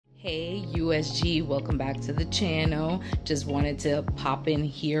Hey USG, welcome back to the channel. Just wanted to pop in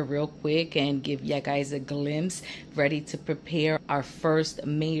here real quick and give you guys a glimpse. Ready to prepare our first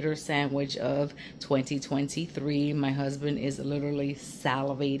Mater sandwich of 2023. My husband is literally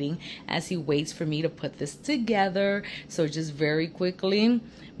salivating as he waits for me to put this together. So just very quickly,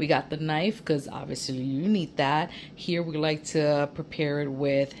 we got the knife because obviously you need that. Here we like to prepare it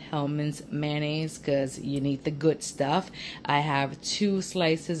with Hellmann's mayonnaise because you need the good stuff. I have 2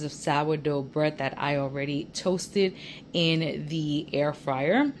 slices of sourdough bread that I already toasted in the air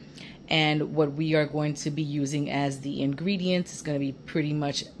fryer. And what we are going to be using as the ingredients is going to be pretty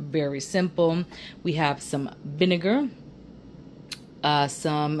much very simple. We have some vinegar,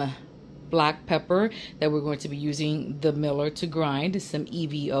 some black pepper that we're going to be using the miller to grind, some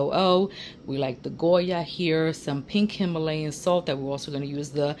EVOO, we like the Goya here, some pink Himalayan salt that we're also going to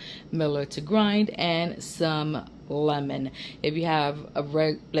use the miller to grind, and some lemon. If you have a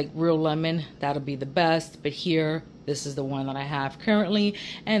real lemon, that'll be the best, but here this is the one that I have currently,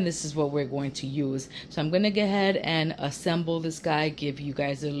 and this is what we're going to use. So I'm going to go ahead and assemble this guy, give you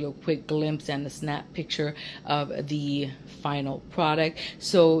guys a little quick glimpse and a snap picture of the final product.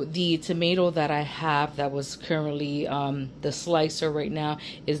 So the tomato that I have that was currently the slicer right now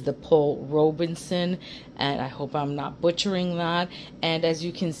is the Paul Robinson, and I hope I'm not butchering that. And as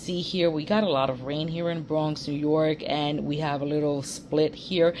you can see here, we got a lot of rain here in Bronx, New York, and we have a little split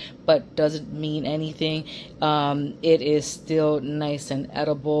here, but doesn't mean anything. It is still nice and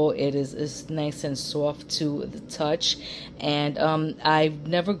edible. It's nice and soft to the touch, and I've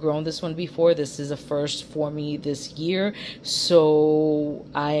never grown this one before. This is a first for me this year, so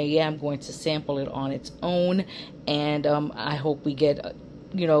I am going to sample it on its own, and I hope we get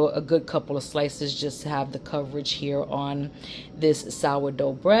a good couple of slices just to have the coverage here on this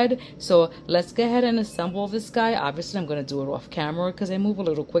sourdough bread. So let's go ahead and assemble this guy. Obviously I'm going to do it off camera because I move a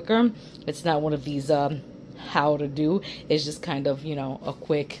little quicker. It's not one of these how to do. It's just kind of a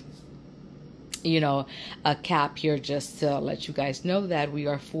quick a cap here just to let you guys know that we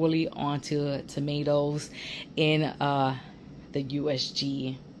are fully onto tomatoes in the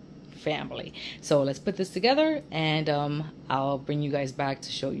USG family. So let's put this together, and I'll bring you guys back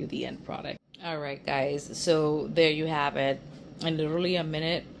to show you the end product. All right guys, so there you have it. In literally a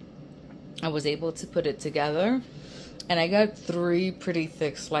minute I was able to put it together, and I got 3 pretty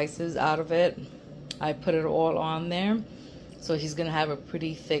thick slices out of it. I put it all on there, so he's gonna have a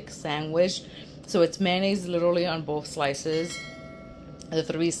pretty thick sandwich. So it's mayonnaise literally on both slices, the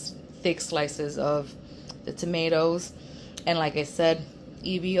 3 thick slices of the tomatoes, and like I said,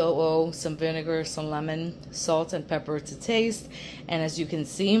 EVOO, some vinegar, some lemon, salt and pepper to taste. And as you can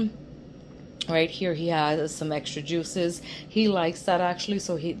see right here, he has some extra juices. He likes that actually,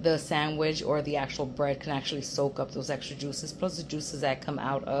 so the sandwich or the actual bread can actually soak up those extra juices, plus the juices that come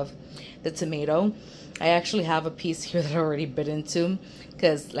out of the tomato. I actually have a piece here that I already bit into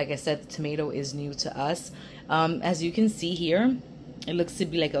because, like I said, the tomato is new to us. As you can see here, it looks to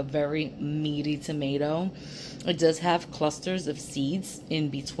be like a very meaty tomato. It does have clusters of seeds in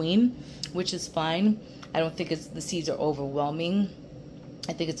between, which is fine. I don't think the seeds are overwhelming.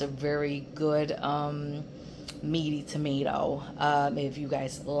 I think it's a very good meaty tomato, if you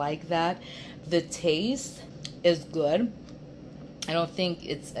guys like that. The taste is good. I don't think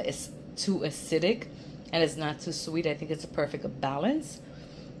it's too acidic, and it's not too sweet. I think it's a perfect balance.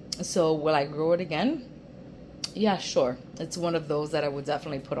 So will I grow it again? Yeah, sure. It's one of those that I would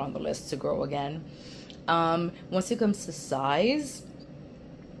definitely put on the list to grow again. Once it comes to size,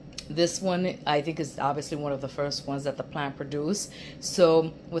 this one I think is obviously one of the first ones that the plant produced.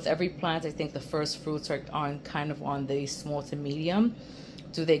 So with every plant, I think the first fruits are kind of on the small to medium.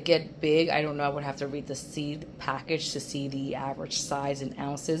 Do they get big? I don't know. I would have to read the seed package to see the average size in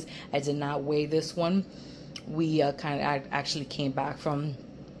ounces. I did not weigh this one. We kind of actually came back from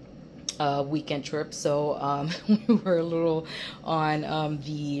a weekend trip, so we were a little on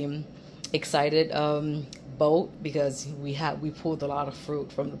the excited boat because we pulled a lot of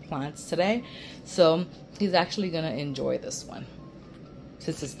fruit from the plants today. So he's actually gonna enjoy this one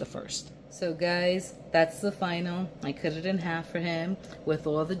since it's the first. So guys, that's the final. I cut it in half for him with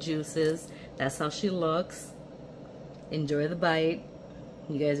all the juices. That's how she looks. Enjoy the bite.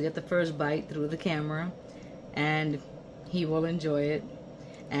 You guys get the first bite through the camera, and he will enjoy it.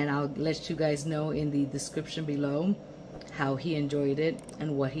 And I'll let you guys know in the description below how he enjoyed it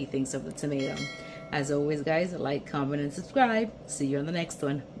and what he thinks of the tomato. As always guys, like, comment and subscribe. See you on the next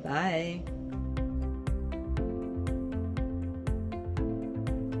one. Bye.